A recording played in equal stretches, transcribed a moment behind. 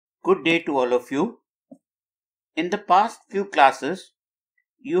Good day to all of you. In the past few classes,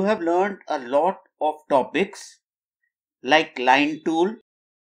 you have learned a lot of topics like line tool,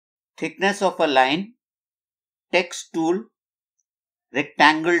 thickness of a line, text tool,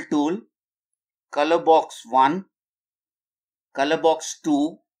 rectangle tool, color box 1, color box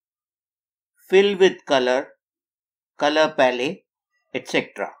 2, fill with color, color palette,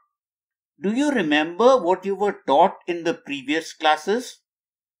 etc. Do you remember what you were taught in the previous classes?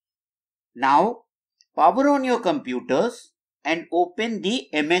 Now, power on your computers and open the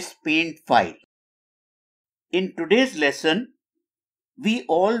MS Paint file. In today's lesson, we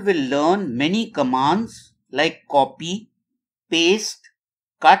all will learn many commands like copy, paste,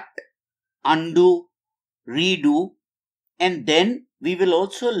 cut, undo, redo, and then we will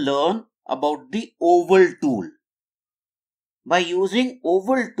also learn about the oval tool. By using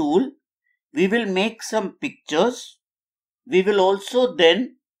oval tool, we will make some pictures. We will also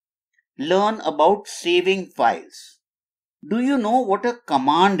then learn about saving files. Do you know what a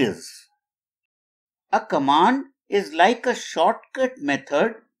command is? A command is like a shortcut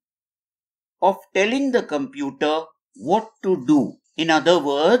method of telling the computer what to do. In other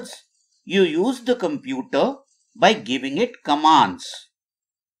words, you use the computer by giving it commands.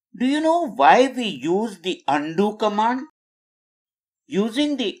 Do you know why we use the undo command?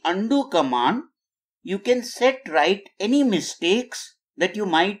 Using the undo command, you can set right any mistakes that you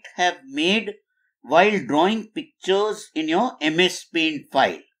might have made while drawing pictures in your MS Paint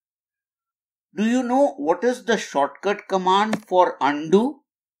file. Do you know what is the shortcut command for undo?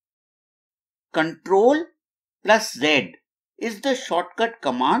 Control plus Z is the shortcut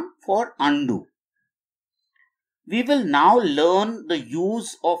command for undo. We will now learn the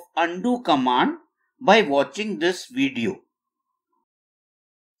use of undo command by watching this video.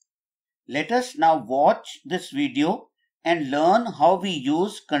 Let us now watch this video and learn how we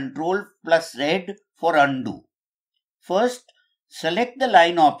use Ctrl plus Z for undo. First, select the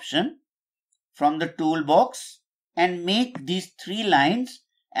line option from the toolbox and make these 3 lines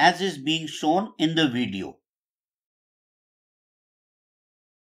as is being shown in the video.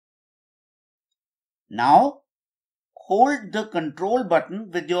 Now, hold the control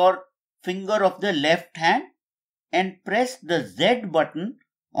button with your finger of the left hand and press the Z button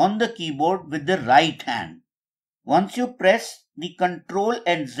on the keyboard with the right hand. Once you press the control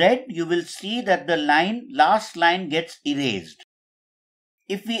and Z, you will see that the last line gets erased.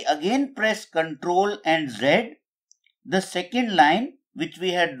 If we again press control and Z, the second line which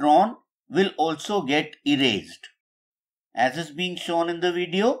we had drawn will also get erased, as is being shown in the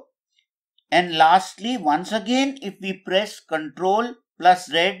video. And lastly, once again, if we press Ctrl plus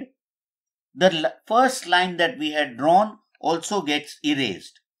Z, the first line that we had drawn also gets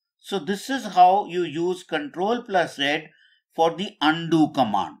erased. So this is how you use Ctrl plus Z for the undo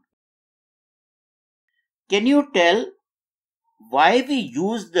command. Can you tell why we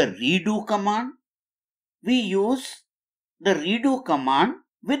use the redo command? We use the redo command.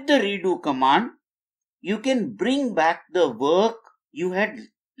 With the redo command, you can bring back the work you had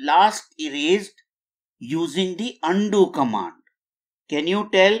last erased using the undo command. Can you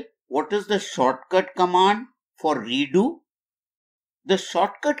tell what is the shortcut command for redo? The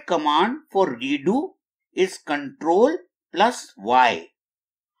shortcut command for redo is Ctrl plus Y.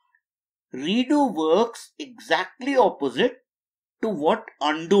 Redo works exactly opposite to what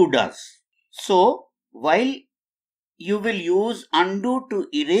undo does. So, while you will use undo to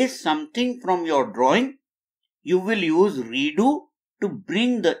erase something from your drawing, you will use redo to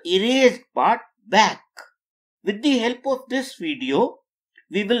bring the erased part back. With the help of this video,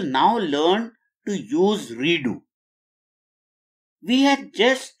 we will now learn to use redo. We had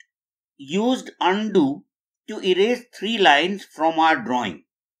just used undo to erase 3 lines from our drawing.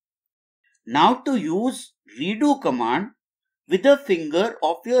 Now to use redo command, with the finger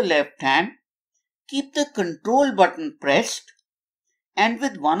of your left hand, keep the control button pressed and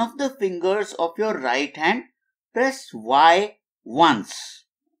with one of the fingers of your right hand, press Y once.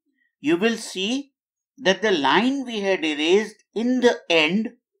 You will see that the line we had erased in the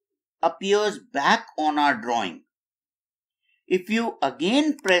end appears back on our drawing. If you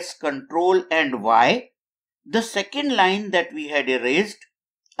again press Ctrl and Y, the second line that we had erased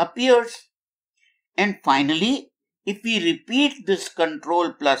appears. And finally, if we repeat this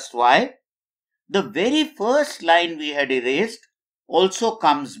Ctrl plus Y, the very first line we had erased also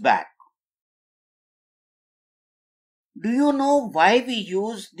comes back. Do you know why we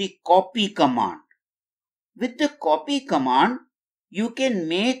use the copy command? With the copy command, you can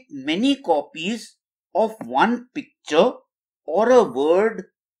make many copies of one picture or a word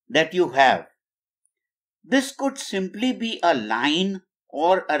that you have. This could simply be a line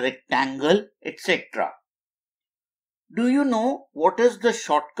or a rectangle, etc. Do you know what is the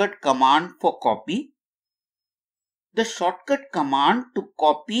shortcut command for copy? The shortcut command to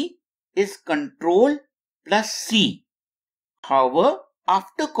copy is Ctrl plus C. However,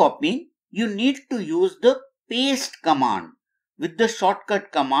 after copying, you need to use the paste command with the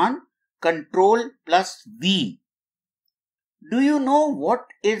shortcut command Ctrl plus V. Do you know what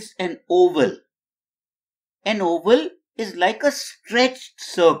is an oval? An oval is like a stretched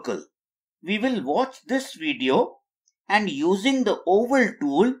circle. We will watch this video and using the oval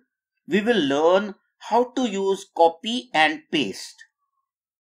tool, we will learn how to use copy and paste.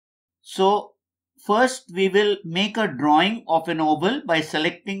 So, first we will make a drawing of an oval by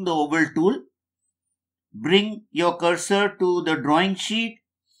selecting the oval tool. Bring your cursor to the drawing sheet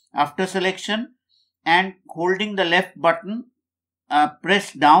after selection and holding the left button,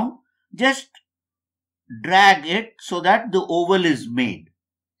 press down. Just drag it so that the oval is made.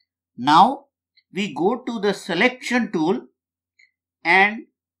 Now we go to the selection tool and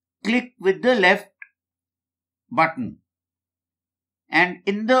click with the left button. And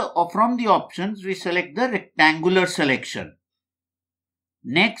from the options we select the rectangular selection.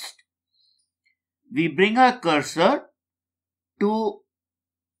 Next, we bring our cursor to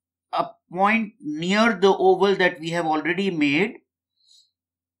a point near the oval that we have already made,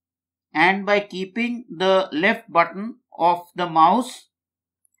 and by keeping the left button of the mouse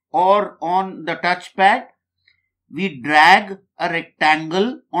or on the touchpad, we drag a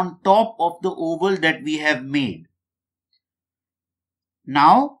rectangle on top of the oval that we have made.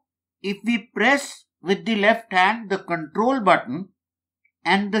 Now, if we press with the left hand the Control button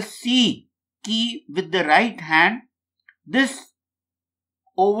and the C key with the right hand, this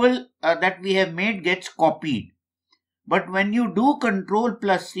oval that we have made gets copied. But when you do Control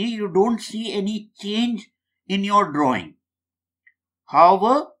plus C, you don't see any change in your drawing.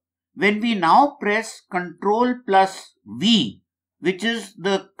 However, when we now press Control plus V, which is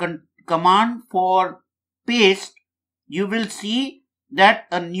the command for paste, you will see that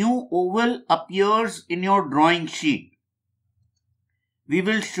a new oval appears in your drawing sheet. We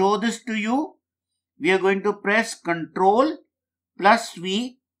will show this to you. We are going to press Control plus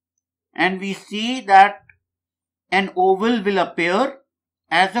V and we see that an oval will appear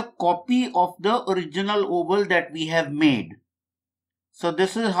as a copy of the original oval that we have made. So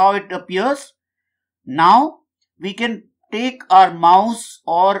this is how it appears. Now we can take our mouse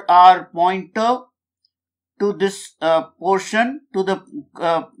or our pointer to this portion, to the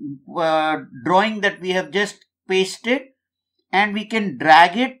drawing that we have just pasted, and we can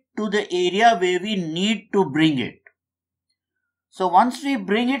drag it to the area where we need to bring it. So once we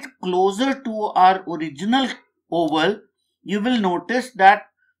bring it closer to our original oval, you will notice that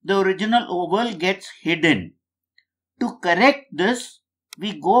the original oval gets hidden. To correct this,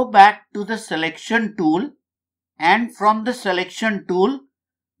 we go back to the selection tool, and from the selection tool,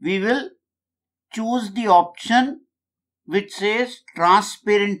 we will choose the option which says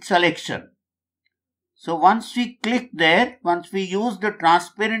transparent selection. So once we click there, once we use the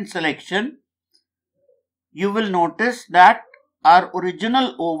transparent selection, you will notice that our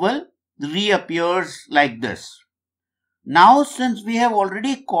original oval reappears like this. Now, since we have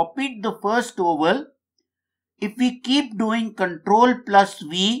already copied the first oval, if we keep doing Control plus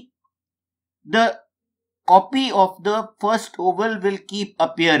V, the copy of the first oval will keep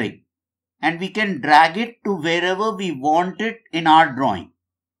appearing and we can drag it to wherever we want it in our drawing.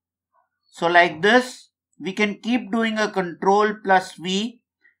 So like this, we can keep doing a Control plus V,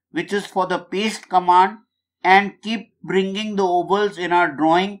 which is for the paste command, and keep bringing the ovals in our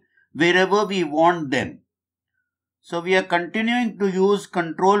drawing wherever we want them. So we are continuing to use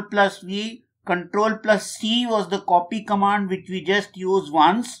Control plus V. Control plus C was the copy command which we just used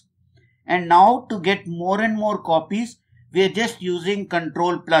once. And now to get more and more copies, we are just using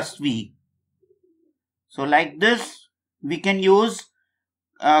Control plus V. So like this, we can use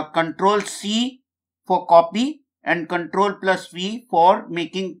Control C for copy and Control plus V for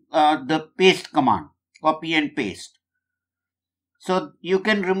making the paste command, copy and paste. So you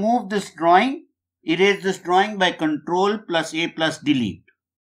can remove this drawing, erase this drawing by Control plus A plus delete.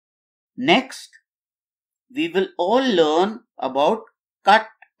 Next, we will all learn about cut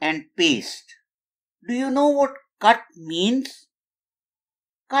and paste. Do you know what cut means?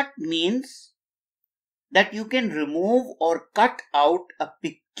 Cut means that you can remove or cut out a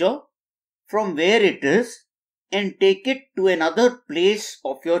picture from where it is and take it to another place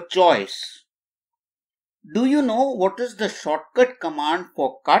of your choice. Do you know what is the shortcut command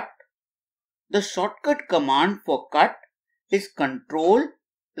for cut? The shortcut command for cut is Control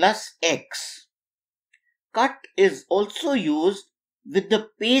plus X. Cut is also used with the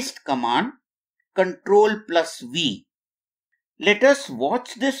paste command, Ctrl plus V. Let us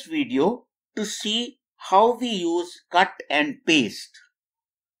watch this video to see how we use cut and paste.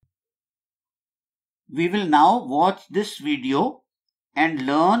 We will now watch this video and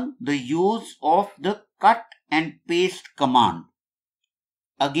learn the use of the cut and paste command.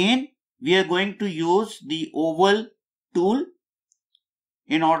 Again, we are going to use the oval tool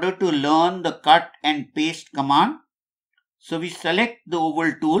in order to learn the cut and paste command. So we select the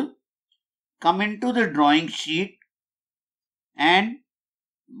oval tool, come into the drawing sheet, and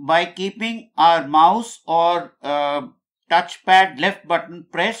by keeping our mouse or touchpad left button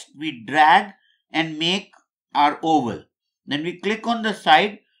pressed, we drag and make our oval. Then we click on the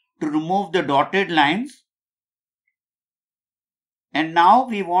side to remove the dotted lines. And now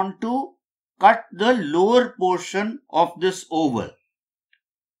we want to cut the lower portion of this oval.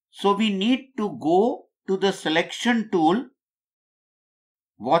 So we need to go to the selection tool.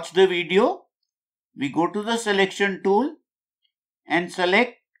 Watch the video. We go to the selection tool and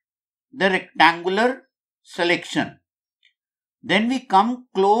select the rectangular selection. Then we come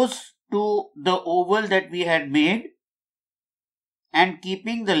close to the oval that we had made, and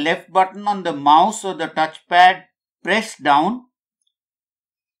keeping the left button on the mouse or the touchpad pressed down,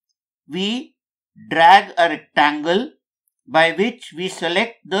 we drag a rectangle by which we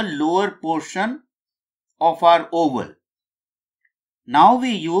select the lower portion of our oval. Now we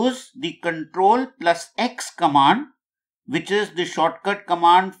use the Ctrl plus X command, which is the shortcut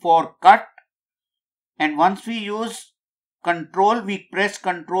command for cut. And once we use Ctrl, we press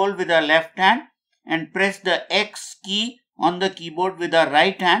Ctrl with our left hand and press the X key on the keyboard with our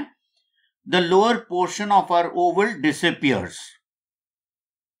right hand. The lower portion of our oval disappears.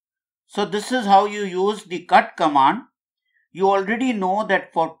 So this is how you use the cut command. You already know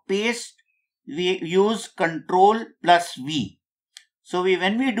that for paste, we use Ctrl plus V. So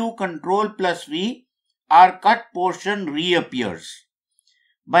when we do Ctrl plus V, our cut portion reappears.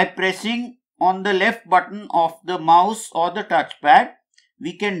 By pressing on the left button of the mouse or the touchpad,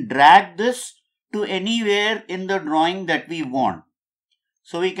 we can drag this to anywhere in the drawing that we want.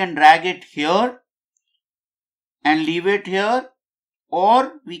 So we can drag it here and leave it here,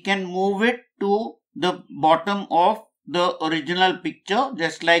 or we can move it to the bottom of the original picture,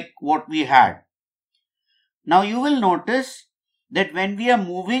 just like what we had. Now you will notice that when we are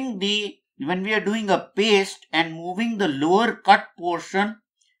doing a paste and moving the lower cut portion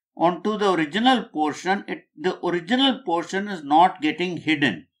onto the original portion, the original portion is not getting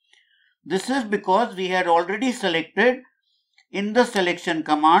hidden. This is because we had already selected in the selection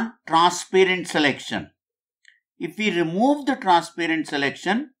command transparent selection. If we remove the transparent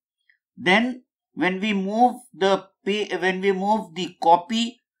selection, then when we move the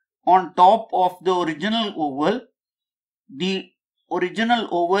copy on top of the original oval, the original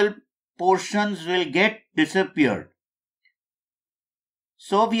oval portions will get disappeared.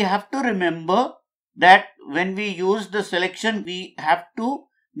 So we have to remember that when we use the selection, we have to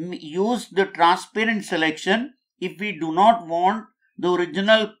use the transparent selection if we do not want the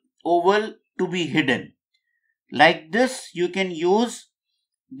original oval to be hidden. Like this, you can use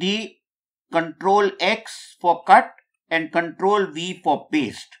the Ctrl X for cut and Ctrl V for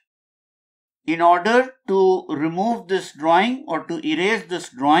paste. In order to remove this drawing or to erase this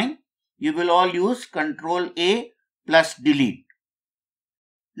drawing, you will all use Ctrl A plus delete.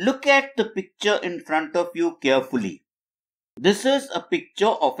 Look at the picture in front of you carefully. This is a picture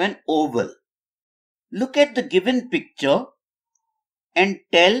of an oval. Look at the given picture and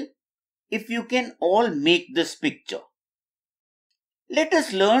tell if you can all make this picture. Let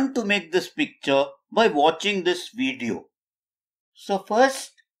us learn to make this picture by watching this video. So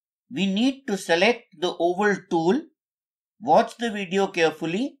first, we need to select the oval tool. Watch the video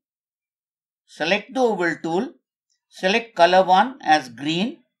carefully. Select the oval tool. Select color 1 as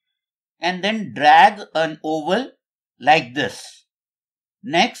green and then drag an oval like this.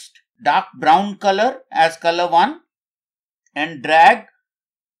 Next, dark brown color as color 1 and drag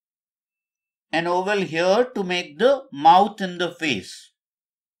an oval here to make the mouth in the face.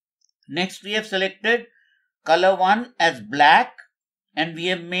 Next, we have selected color 1 as black and we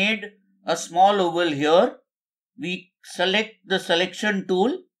have made a small oval here. We select the selection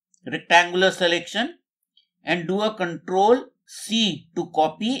tool, rectangular selection, and do a Ctrl C to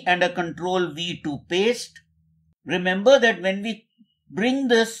copy and a Ctrl V to paste. Remember that when we bring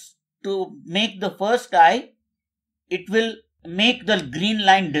this to make the first eye, it will make the green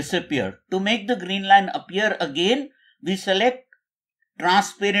line disappear. To make the green line appear again, we select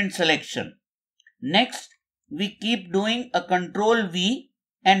transparent selection. Next, we keep doing a Ctrl V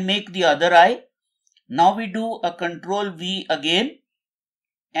and make the other eye. Now we do a Ctrl V again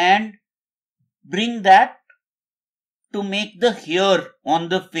and bring that to make the hair on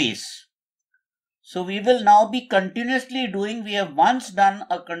the face. So we will now be continuously doing, we have once done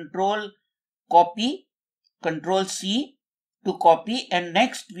a control copy, control C to copy, and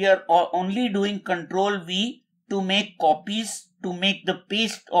next we are only doing control V to make copies, to make the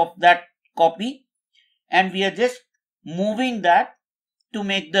paste of that copy, and we are just moving that to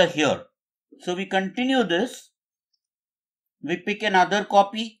make the hair. So we continue this. We pick another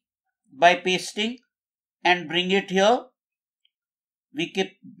copy by pasting and bring it here. We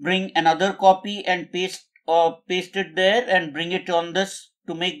bring another copy and paste it there and bring it on this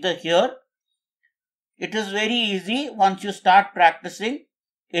to make the hair. It is very easy. Once you start practicing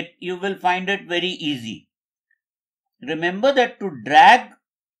it, you will find it very easy. Remember that to drag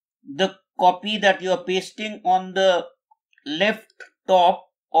the copy that you are pasting on the left top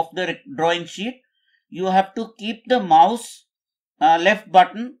of the drawing sheet, you have to keep the mouse left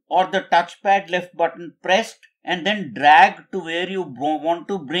button or the touchpad left button pressed and then drag to where you want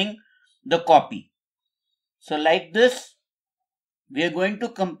to bring the copy. So like this, we are going to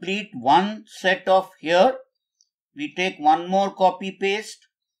complete one set of here. We take one more copy paste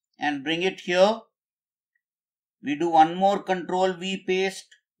and bring it here. We do one more control V paste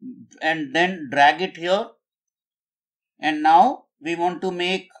and then drag it here. And now we want to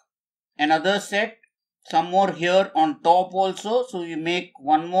make another set, some more here on top also. So we make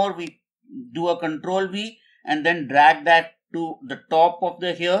one more, we do a control V and then drag that to the top of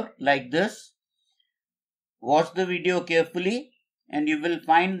the hair like this. Watch the video carefully and you will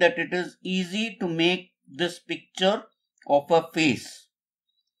find that it is easy to make this picture of a face.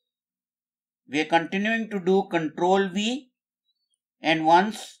 We are continuing to do control V, and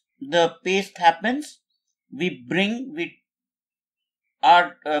once the paste happens, we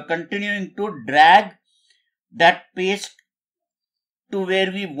are continuing to drag that paste to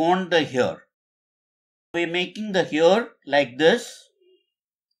where we want the hair. We are making the hair like this,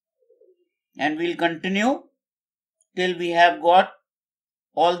 and we'll continue till we have got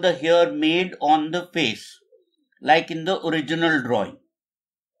all the hair made on the face like in the original drawing.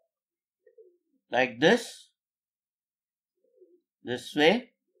 Like this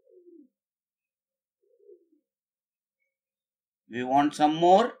way. We want some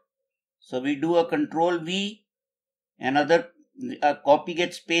more, so we do a control V, another copy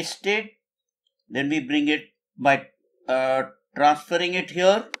gets pasted, then we bring it by transferring it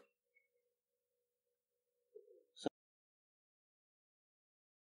here. So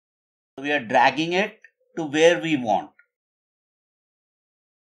we are dragging it to where we want.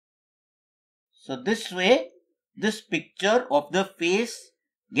 So this way, this picture of the face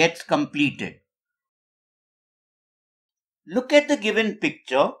gets completed. Look at the given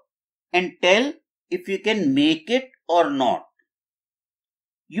picture and tell if you can make it or not.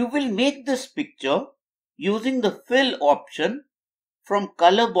 You will make this picture using the fill option from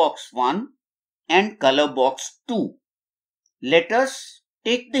color box 1 and color box 2. Let us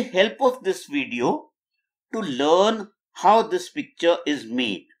take the help of this video to learn how this picture is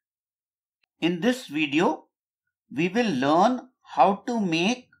made. In this video, we will learn how to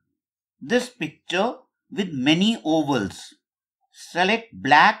make this picture with many ovals. Select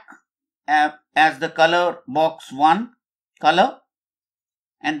black as the color box 1 color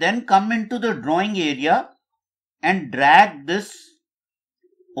and then come into the drawing area and drag this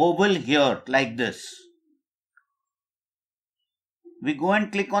oval here like this. We go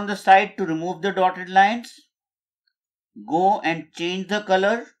and click on the side to remove the dotted lines. Go and change the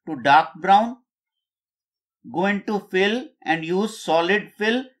color to dark brown. Go into fill and use solid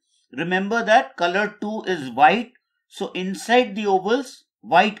fill. Remember that color 2 is white, so inside the ovals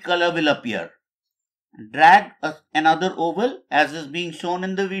white color will appear. Drag another oval as is being shown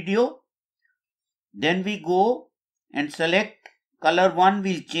in the video. Then we go and select color 1.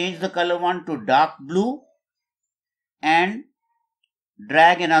 We'll change the color 1 to dark blue and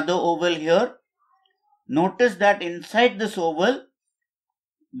drag another oval here. Notice that inside this oval,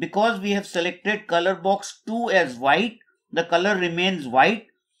 because we have selected color box 2 as white, the color remains white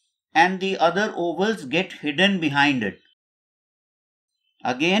and the other ovals get hidden behind it.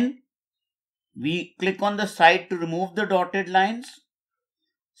 Again, we click on the side to remove the dotted lines.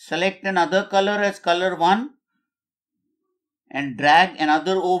 Select another color as color 1 and drag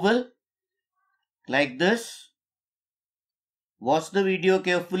another oval like this. Watch the video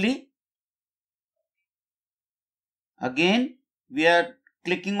carefully. Again, we are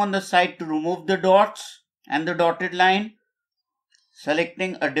clicking on the side to remove the dots and the dotted line.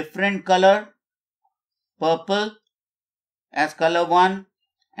 Selecting a different color, purple, as color 1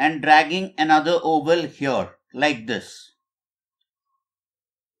 and dragging another oval here like this.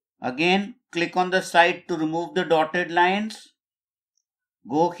 Again, click on the side to remove the dotted lines.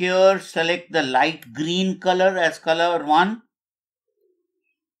 Go here, select the light green color as color 1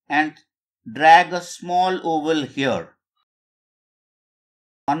 and drag a small oval here.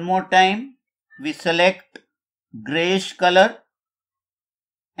 One more time, we select grayish color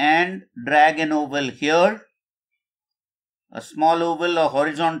and drag an oval here. A small oval, a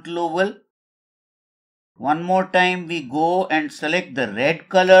horizontal oval. One more time, we go and select the red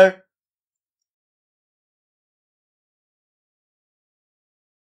color.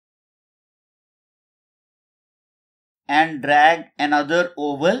 And drag another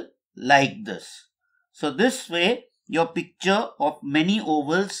oval like this. So this way your picture of many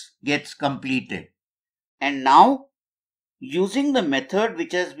ovals gets completed. And now, using the method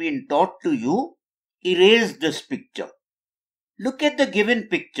which has been taught to you, erase this picture. Look at the given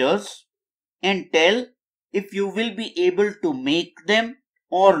pictures and tell if you will be able to make them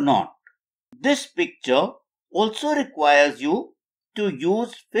or not. This picture also requires you to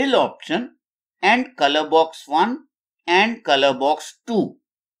use fill option and color box 1 and color box 2.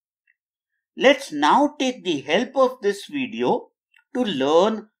 Let's now take the help of this video to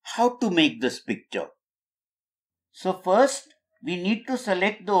learn how to make this picture. So first, we need to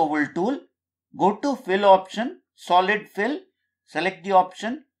select the oval tool. Go to fill option, solid fill, select the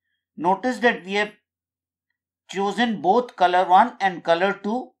option. Notice that we have chosen both color 1 and color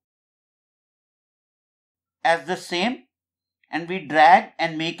 2 as the same, and we drag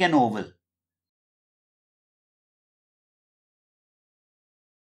and make an oval.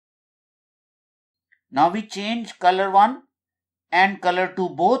 Now we change color 1 and color 2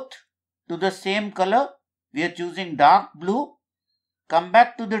 both to the same color. We are choosing dark blue. Come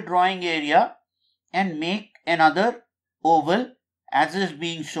back to the drawing area and make another oval as is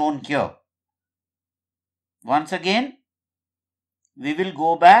being shown here. Once again, we will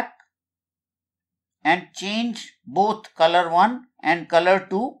go back and change both color 1 and color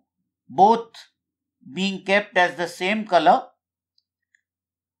 2, both being kept as the same color.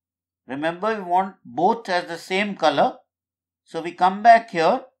 Remember, we want both as the same color. So we come back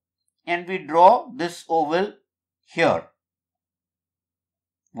here and we draw this oval here.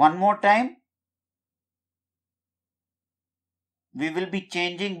 One more time. We will be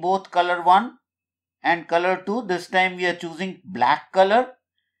changing both color 1 and color 2. This time we are choosing black color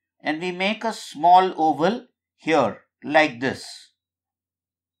and we make a small oval here like this.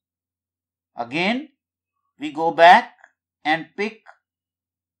 Again, we go back and pick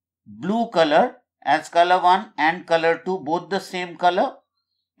blue color as color 1 and color 2, both the same color,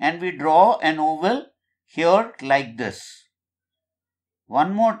 and we draw an oval here like this.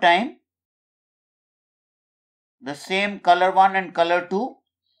 One more time, the same color 1 and color 2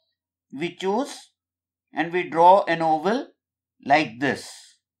 we choose and we draw an oval like this.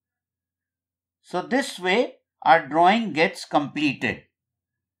 So this way our drawing gets completed.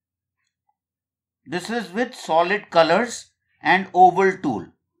 This is with solid colors and oval tool.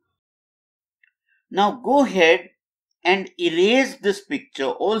 Now go ahead and erase this picture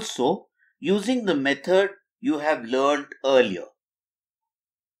also using the method you have learned earlier.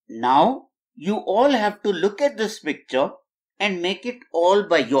 Now you all have to look at this picture and make it all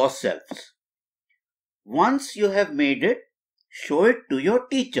by yourselves. Once you have made it, show it to your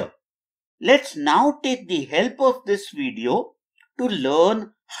teacher. Let's now take the help of this video to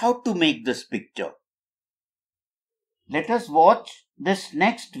learn how to make this picture. Let us watch this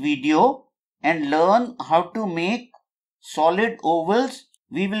next video and learn how to make solid ovals.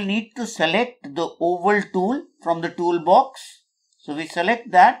 We will need to select the oval tool from the toolbox. So we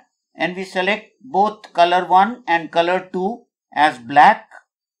select that and we select both color 1 and color 2 as black.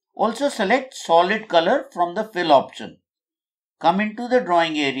 Also select solid color from the fill option. Come into the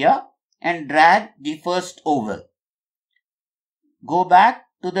drawing area and drag the first oval. Go back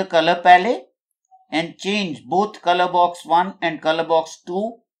to the color palette and change both color box 1 and color box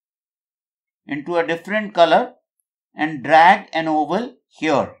 2 into a different color and drag an oval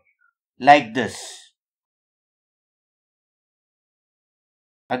here like this.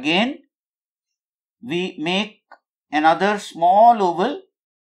 Again, we make another small oval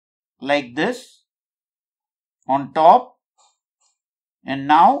like this on top, and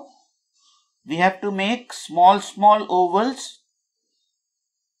now we have to make small ovals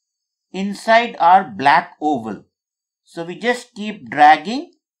inside our black oval. So we just keep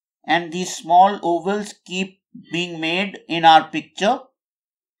dragging and these small ovals keep being made in our picture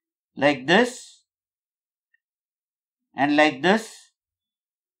like this and like this.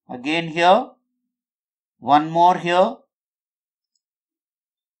 Again here, one more here.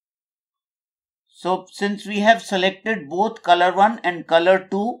 So since we have selected both color 1 and color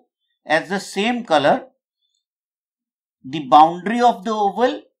 2 as the same color. The boundary of the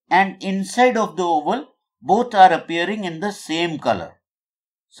oval and inside of the oval both are appearing in the same color.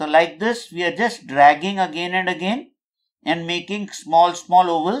 So like this, we are just dragging again and again and making small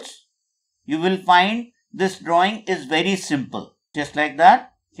ovals. You will find this drawing is very simple. Just like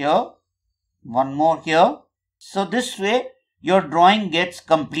that. Here, one more here. So this way your drawing gets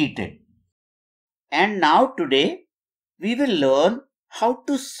completed. And now today we will learn how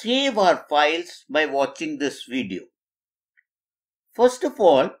to save our files by watching this video. First of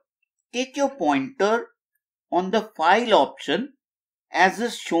all, take your pointer on the file option as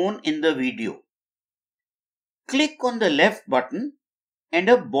is shown in the video. Click on the left button and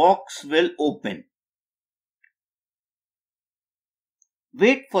a box will open.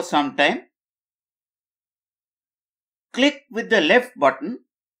 Wait for some time. Click with the left button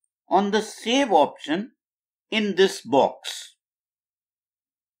on the save option in this box.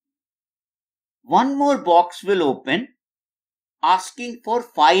 One more box will open asking for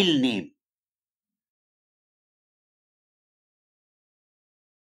file name.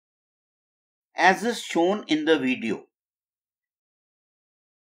 As is shown in the video.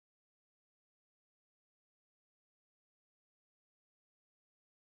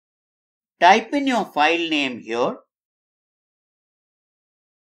 Type in your file name here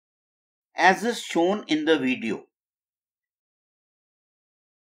as is shown in the video.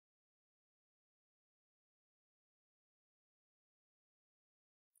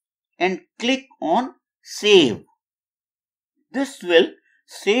 And click on Save. This will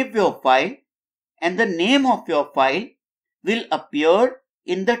save your file and the name of your file will appear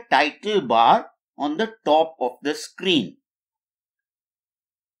in the title bar on the top of the screen.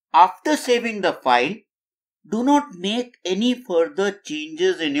 After saving the file, do not make any further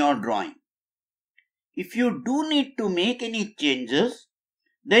changes in your drawing. If you do need to make any changes,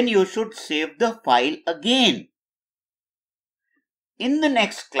 then you should save the file again. In the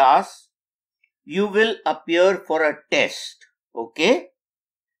next class, you will appear for a test. Okay?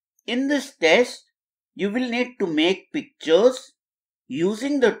 In this test, you will need to make pictures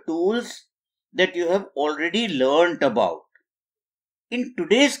using the tools that you have already learnt about. In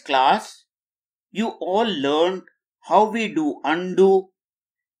today's class, you all learned how we do undo,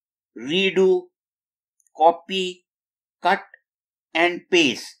 redo, copy, cut and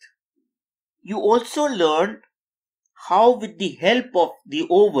paste. You also learned how with the help of the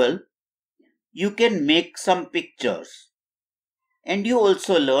oval, you can make some pictures. And you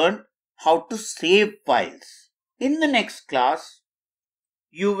also learned how to save files. In the next class,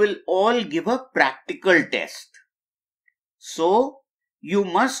 you will all give a practical test. So, you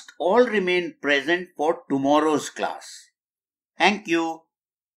must all remain present for tomorrow's class. Thank you.